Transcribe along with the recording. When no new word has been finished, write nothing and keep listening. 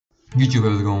YouTube,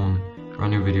 how's it going?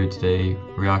 Brand new video today,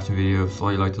 reaction video,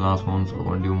 slightly like the last one, so we're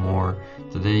going to do more.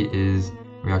 Today is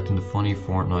reacting to funny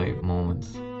Fortnite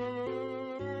moments.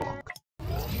 Fuck.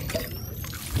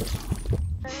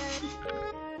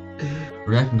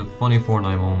 Reacting to funny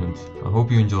Fortnite moments. I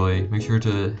hope you enjoy. Make sure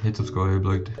to hit subscribe,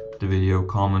 like the video,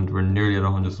 comment. We're nearly at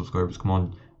 100 subscribers. Come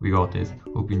on, we got this.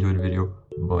 Hope you enjoyed the video.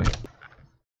 Bye.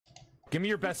 Give me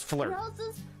your best flirt.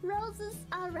 Roses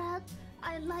are red.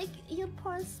 I like your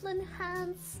porcelain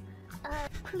hands.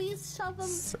 Please shove them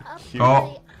up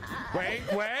my Wait.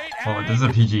 Oh, this is a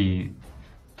PG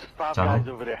Five channel. guys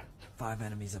over there. 5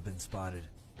 enemies have been spotted.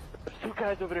 2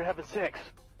 guys over there having sex.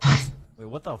 Wait,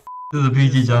 what the f? This is a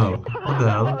PG channel. What the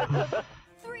hell?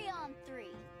 3 on 3.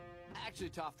 Actually,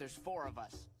 Toph, there's 4 of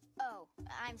us. Oh,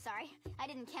 I'm sorry. I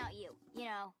didn't count you. You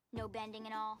know, no bending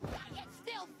and all. I can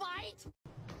still fight!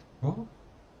 What?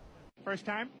 First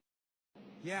time?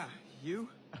 Yeah, you?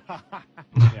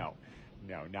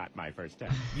 No, not my first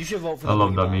time. You should vote for I the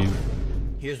love Boogie that Bomb.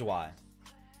 meme. Here's why.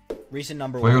 Recent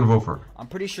number What are you 1. gonna vote for? I'm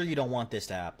pretty sure you don't want this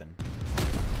to happen.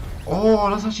 Oh,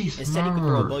 that's actually smart. Instead, you can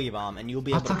throw a Boogie Bomb and you'll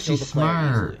be able That's to actually kill the player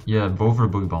smart. easily. Yeah, vote for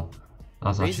the Boogie Bomb.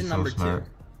 That's Reason actually so number smart.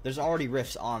 2. There's already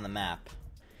rifts on the map.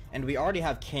 And we already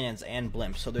have cannons and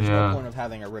blimps, so there's Yeah. no point of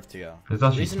having a rift to go. It's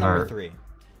actually Reason number smart. 3.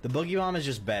 The Boogie Bomb is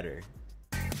just better.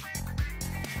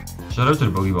 Shout out to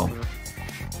the Boogie Bomb.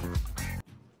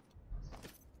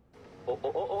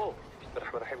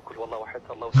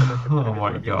 Oh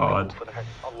my god.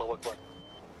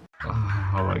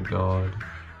 Oh my god.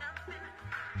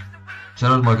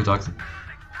 Shout out to Michael Jackson.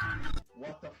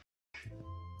 What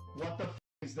the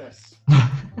is this?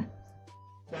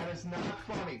 That is not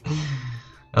funny.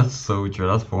 That's so true.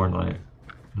 That's Fortnite.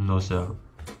 No shout.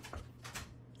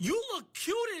 You look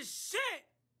cute as shit!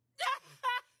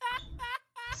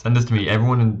 Send this to me.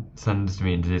 Everyone send this to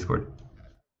me into Discord.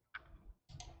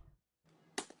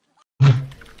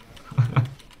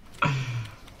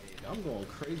 I'm going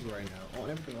crazy right now on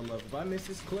everything I love. If I miss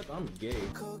this clip, I'm gay.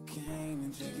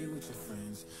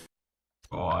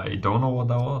 Oh, I don't know what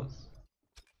that was.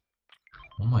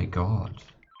 Oh my god.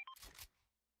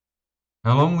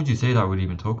 How long would you say that would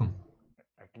even took him?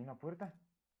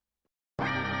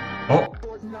 Oh!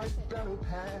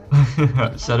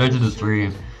 Shout out to the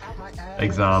stream.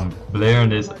 Exam. Blaring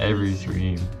this every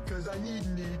stream.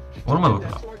 What am I looking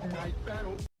at?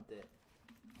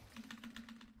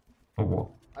 Oh, what?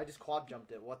 I just quad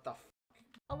jumped it. What the f?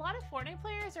 A lot of Fortnite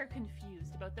players are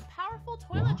confused about the powerful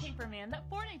toilet paper man that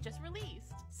Fortnite just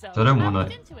released. So I don't I wanna-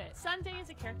 looked into it. Sunday is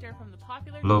a character from the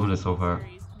popular Loving it so far.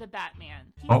 series, The Batman.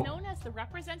 He's Oh. known as the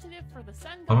representative for the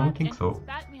sun I god don't think and so. he's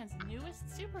Batman's newest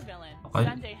supervillain. I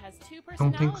Sunday has 2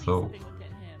 don't think personalities so. living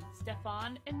within him.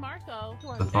 Stefan and Marco, who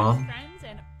are Stefan? best friends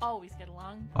and always get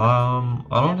along. I don't think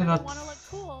Whenever they want to look that's...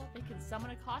 cool, they can summon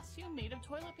a costume made of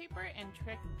toilet paper and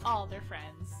trick all their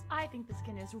friends. I think the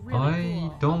skin is really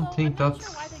cool. I don't although think I'm not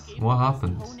that's sure why they gave what him these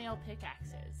happens. toenail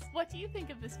pickaxes. What do you think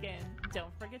of the skin?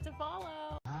 Don't forget to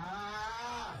follow.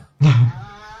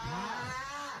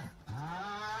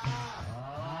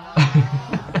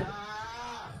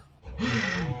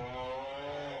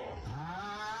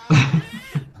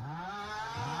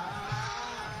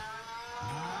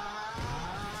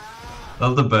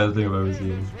 That's the best thing I've ever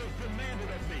seen.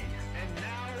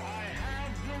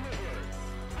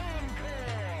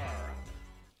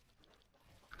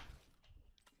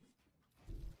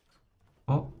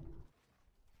 Oh.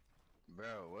 Bro,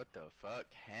 what the fuck?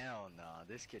 Hell nah,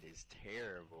 this kid is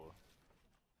terrible.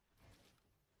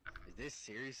 Is this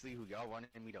seriously who y'all wanted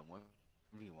me to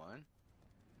 1v1?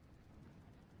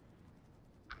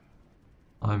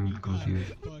 I'm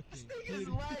confused.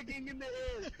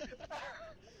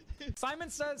 Simon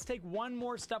says take 1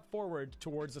 more step forward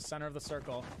towards the center of the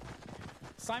circle.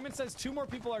 Simon says 2 more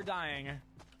people are dying.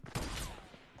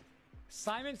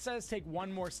 Simon says take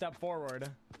 1 more step forward.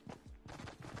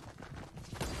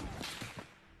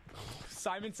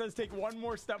 Simon says take 1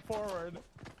 more step forward.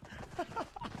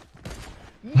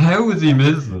 How was he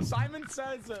missing? Simon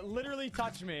says literally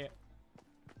touch me.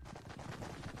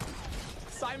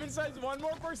 Simon says 1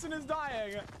 more person is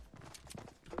dying.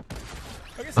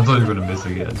 Okay, I thought you were gonna miss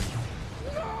again.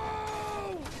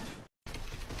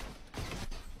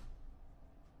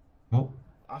 What?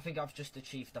 I think I've just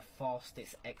achieved the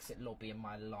fastest exit lobby in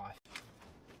my life.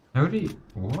 How did he...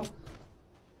 What?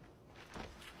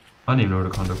 I didn't even know the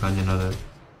Condo Canyon had a...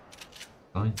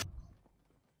 Fine.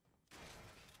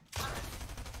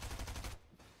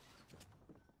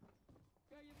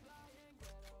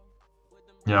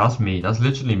 Yeah, that's me. That's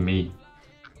literally me.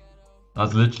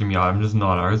 That's literally me. I'm just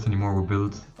not an artist anymore with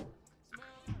builds.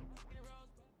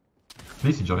 At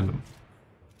least you joined them.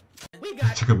 We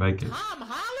got Took a make it. Tom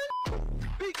Holland?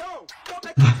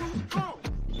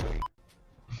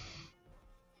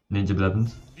 Ninja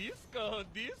Blevins.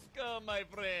 Disco, my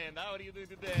friend. How are you doing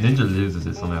today? Ninja loses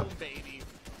it somehow. Baby.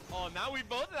 Oh, now we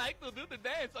both like to do the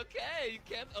dance. Okay, you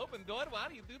can't open door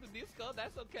while you do the disco.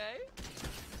 That's okay.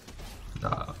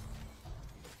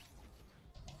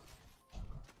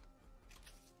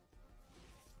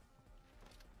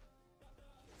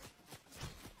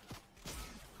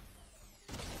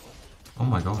 Oh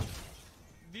my god.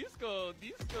 Disco,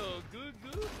 good,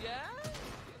 yeah?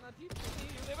 You're not teaching me.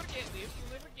 You never get this. You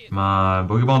never get Man,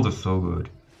 boogie bombs are so good.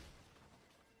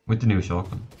 With the new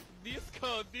shotgun.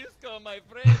 Disco, my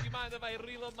friend. You mind if I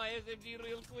reload my SMG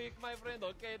real quick, my friend?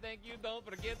 Okay, thank you. Don't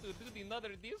forget to do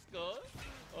another disco.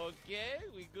 Okay,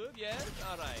 we good? Yes?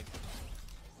 Alright.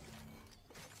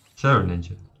 Shout out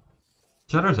Ninja.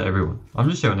 Shout out to everyone. I'm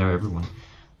just shouting out everyone.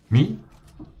 Me?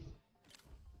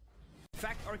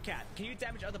 Fact or cat? Can you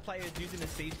damage other players using a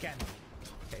siege cannon?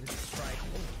 Okay, this is strike.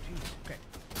 Oh, jeez. Okay.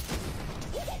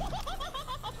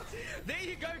 There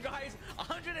you go, guys.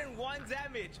 101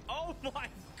 damage. Oh my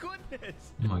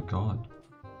goodness. Oh my god.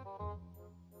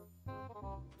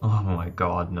 Oh my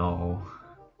god, no.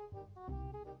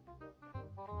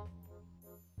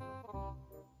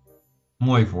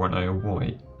 Why Fortnite?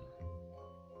 Why?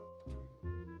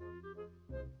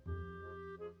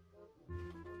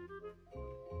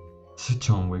 It's a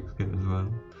John Wick skin as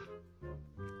well.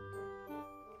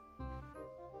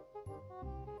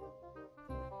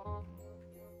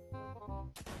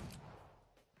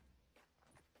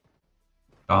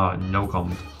 No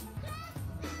comment.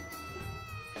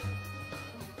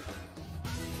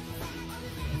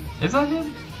 Is that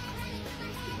him?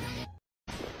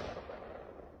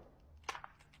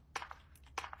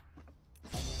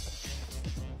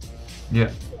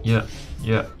 Yeah.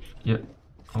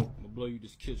 Oh. I'm gonna blow you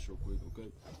this kiss real quick,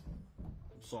 okay?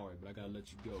 I'm sorry, but I gotta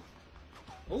let you go.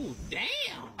 Oh, damn!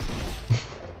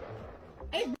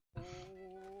 Hey,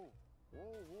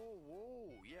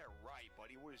 yeah, right,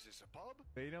 buddy. What is this, a pub?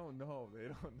 They don't know, bro. They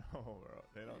don't know.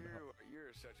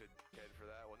 You're such a kid for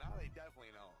that. Well, now they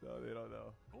definitely know. No, they don't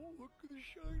know. Oh, look at the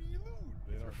shiny loot.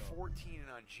 They They're don't know. 14 and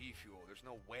on G Fuel. There's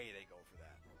no way they go for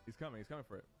that. He's coming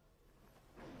for it.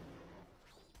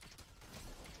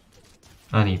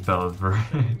 And he fell for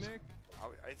it.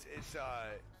 It's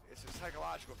a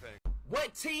psychological thing.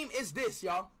 What team is this,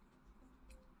 y'all?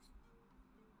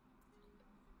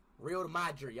 Real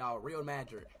Madrid, y'all. Real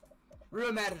Madrid.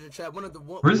 Real Madrid, Chad. One of the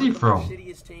Where's he from?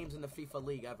 shittiest teams in the FIFA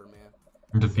League ever, man.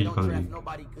 The They don't FIFA draft League.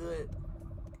 nobody good.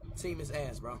 Team is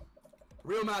ass, bro.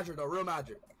 Real Madrid, though. Real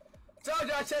Madrid. Told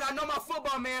you, I said I know my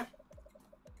football, man.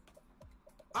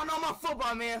 I know my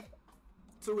football, man.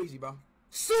 Too easy, bro.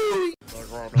 Sweet.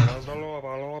 Oh,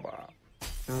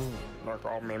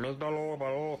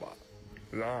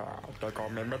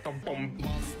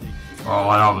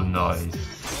 that was nice.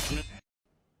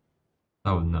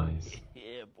 That was nice.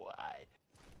 Yeah, boy.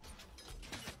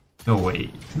 No,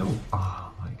 wait. No.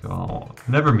 Oh my god.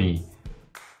 Never me.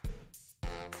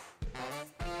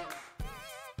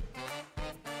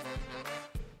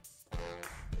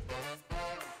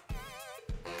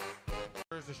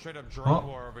 There's a straight up drone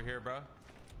war over here, bro.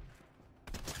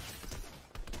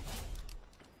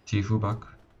 Chifu back.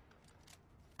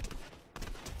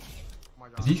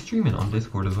 Is he streaming on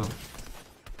Discord as well?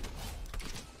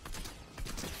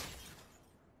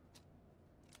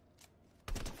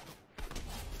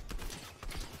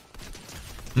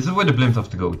 This is where the blimps have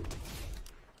to go.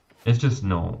 It's just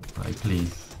no, right?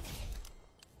 Please.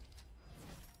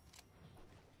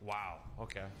 Wow,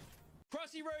 okay.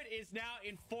 Crossy Road is now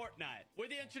in Fortnite. With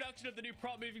the introduction of the new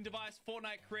prop moving device,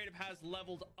 Fortnite Creative has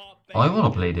leveled up. I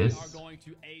want to play this. We are going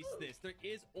to ace this. There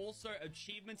is also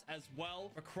achievements as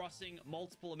well for crossing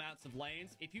multiple amounts of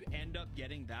lanes. If you end up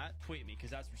getting that, tweet me,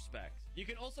 because that's respect. You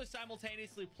can also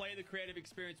simultaneously play the creative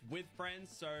experience with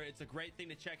friends, so it's a great thing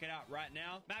to check it out right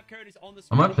now. Map code is on the I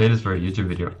screen. might play this for a YouTube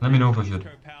video. Let me know if I should.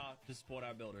 Code power to support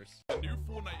our builders. A new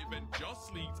Fortnite event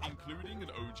just leaked, including an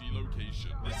OG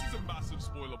location. This is a massive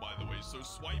spoiler, by the way, so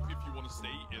swipe if you want to stay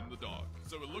in the dark.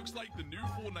 So it looks like the new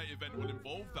Fortnite event will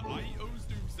involve the IO's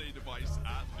Doomsday device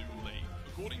at Loot Lake.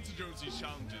 According to Jonesy's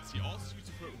challenges, he asks you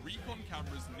to put recon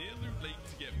cameras near Loot Lake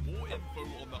to get more info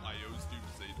on the IO's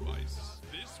Doomsday device.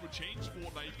 This would change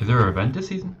Fortnite. Is there an event this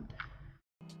season?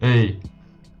 Hey,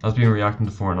 that's been reacting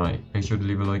to Fortnite. Make sure to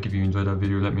leave a like if you enjoyed that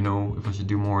video. Let me know if I should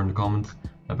do more in the comments.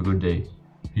 Have a good day.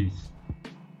 Peace.